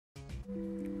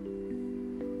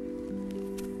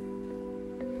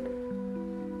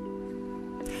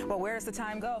Well, where does the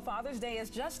time go? Father's Day is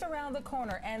just around the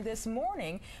corner, and this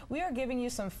morning we are giving you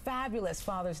some fabulous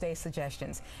Father's Day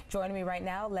suggestions. Joining me right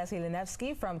now, Leslie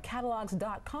Lenevsky from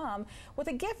Catalogs.com with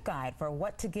a gift guide for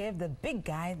what to give the big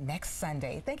guy next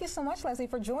Sunday. Thank you so much, Leslie,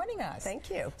 for joining us. Thank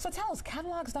you. So tell us,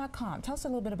 Catalogs.com, tell us a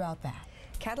little bit about that.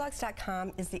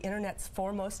 Catalogs.com is the internet's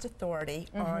foremost authority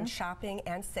on shopping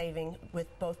and saving with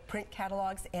both print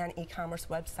catalogs and e-commerce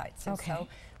websites. And so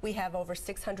we have over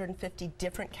 650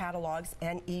 different catalogs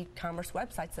and e-commerce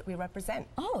websites that we represent.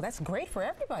 Oh, that's great for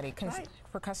everybody,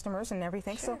 for customers and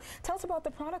everything. Sure. So tell us about the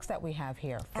products that we have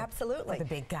here Absolutely. for the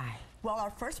big guy. Well,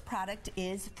 our first product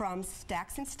is from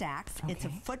Stacks and Stacks. It's a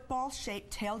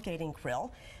football-shaped tailgating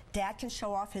grill. Dad can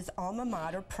show off his alma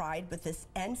mater pride with this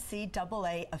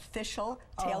NCAA official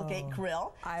tailgate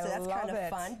grill. So that's kind of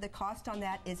fun. The cost on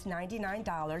that is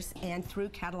 $99, and through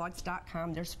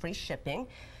Catalogs.com, there's free shipping.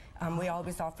 We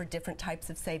always offer different types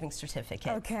of savings certificates.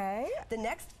 Okay. The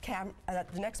next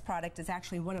product is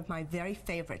actually one of my very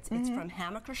favorites. It's from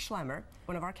Hammacher Schlemmer,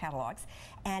 one of our catalogs,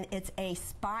 and it's a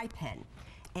spy pen.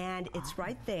 And it's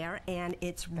right there, and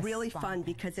it's really fun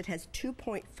because it has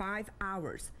 2.5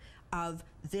 hours of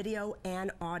video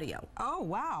and audio. Oh,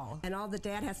 wow. And all the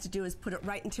dad has to do is put it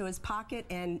right into his pocket,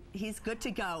 and he's good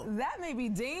to go. That may be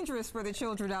dangerous for the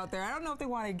children out there. I don't know if they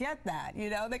want to get that. You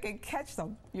know, they can catch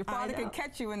them. Your father can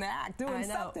catch you in the act doing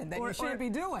something that you shouldn't be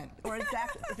doing. Or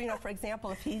exactly, you know, for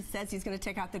example, if he says he's going to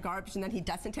take out the garbage and then he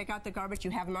doesn't take out the garbage,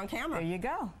 you have him on camera. There you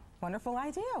go. Wonderful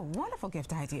idea. Wonderful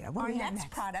gift idea. What Our next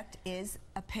product is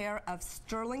a pair of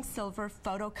sterling silver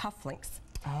photo cufflinks.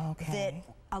 That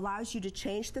allows you to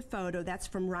change the photo. That's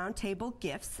from Round Table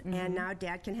Gifts, and now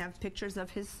Dad can have pictures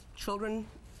of his children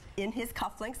in his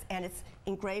cufflinks, and it's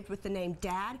engraved with the name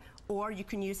Dad, or you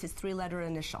can use his 3-letter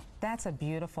initial. That's a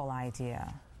beautiful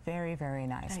idea. Very, very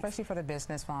nice, especially for the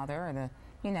business father and the,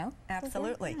 you know.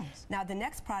 Absolutely. Nice. Now the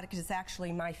next product is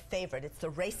actually my favorite. It's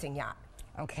the racing yacht.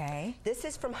 Okay. This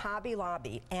is from Hobby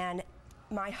Lobby, and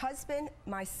my husband,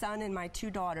 my son, and my 2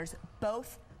 daughters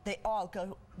they all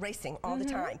go racing all the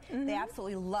time. They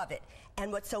absolutely love it.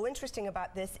 And what's so interesting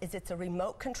about this is it's a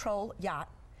remote control yacht,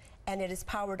 and it is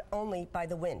powered only by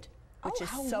the wind, which is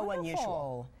so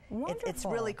unusual. It's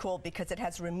really cool because it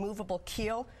has a removable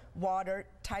keel,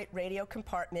 watertight radio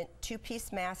compartment,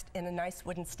 2-piece mast, and a nice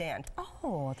wooden stand.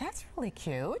 Oh, that's really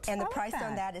cute. And the price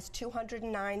on that is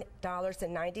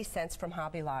 $209.90 from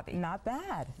Hobby Lobby. Not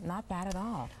bad. Not bad at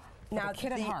all. Now, the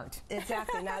kid at heart.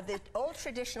 Exactly. Now, the old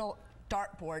traditional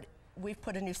dartboard, we've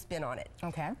put a new spin on it.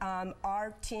 Okay.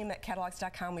 Our team at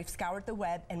Catalogs.com, we've scoured the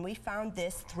web, and we found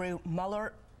this through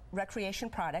Muller Recreation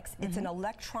Products. It's an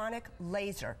electronic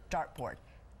laser dartboard.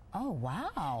 Oh,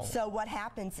 wow. So what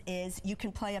happens is you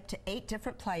can play up to 8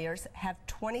 different players, have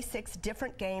 26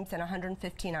 different games, and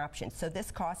 115 options. So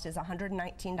this cost is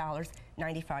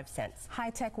 $119.95.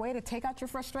 High-tech way to take out your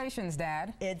frustrations,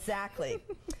 Dad. Exactly.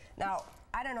 Now,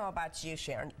 I don't know about you,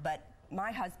 Sharon, but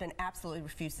my husband absolutely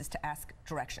refuses to ask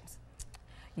directions.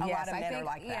 A lot of men are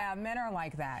like that. Yeah, men are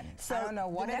like that. So I don't know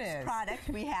what it is. The next product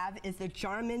we have is the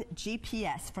Jarman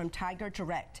GPS from Tiger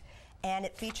Direct. And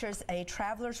it features a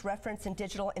traveler's reference and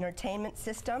digital entertainment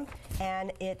system.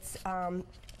 And it's,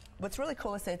 what's really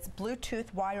cool is it's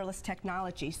Bluetooth wireless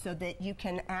technology so that you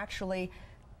can actually,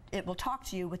 it will talk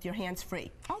to you with your hands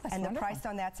free. Oh, that's wonderful. And the price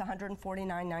on that's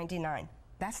 $149.99.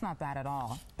 That's not bad at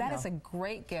all. That is a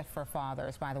great gift for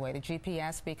fathers, by the way, the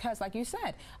GPS, because like you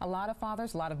said, a lot of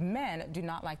fathers, a lot of men do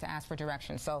not like to ask for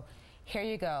directions. So here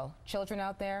you go. Children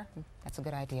out there, that's a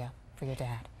good idea for your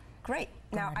dad. Great.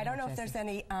 Now, I don't know if there's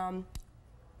any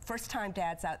first-time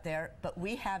dads out there, but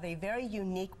we have a very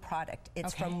unique product.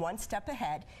 It's from One Step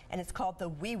Ahead, and it's called the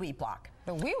Wee Wee Block.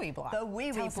 The Wee Wee Block? The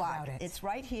Wee Wee Block. It's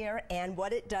right here, and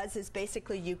what it does is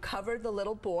basically you cover the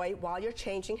little boy while you're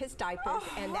changing his diapers,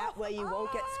 and that way you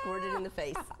won't get squirted in the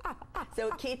face. So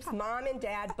it keeps mom and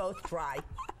dad both dry.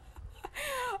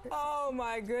 Oh,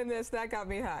 my goodness, that got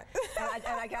me hot. And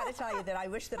I got to tell you that I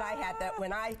wish that I had that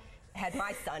when I had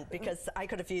my son, because I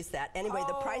could have used that. Anyway,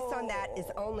 the price on that is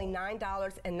only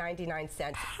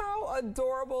 $9.99. How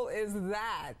adorable is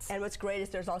that? And what's great is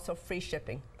there's also free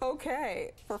shipping.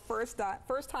 Okay, for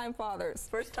first-time fathers.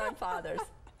 First-time fathers.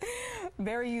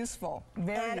 Very useful.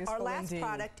 Very useful. And our last indeed.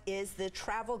 product is the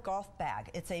travel golf bag.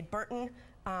 It's a Burton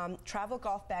travel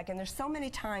golf bag, and there's so many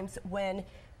times when,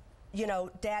 you know,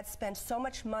 dads spend so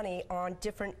much money on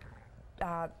different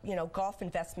you know, golf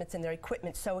investments and their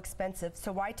equipment so expensive,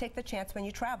 so why take the chance when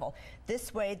you travel?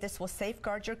 This way, this will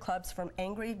safeguard your clubs from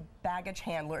angry baggage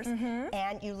handlers,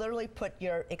 and you literally put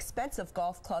your expensive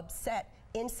golf club set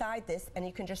inside this, and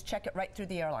you can just check it right through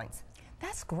the airlines.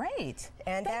 That's great.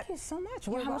 And thank you so much.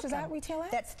 You're How much does that welcome. retail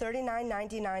at? That's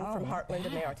 $39.99 from Heartland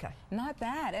America. Not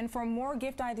bad. And for more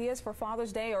gift ideas for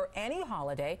Father's Day or any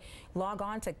holiday, log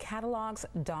on to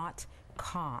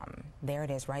catalogs.com. There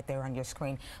it is right there on your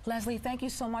screen. Leslie, thank you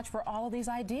so much for all of these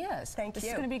ideas. Thank you.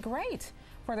 This is going to be great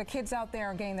for the kids out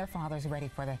there getting their fathers ready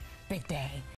for the big day.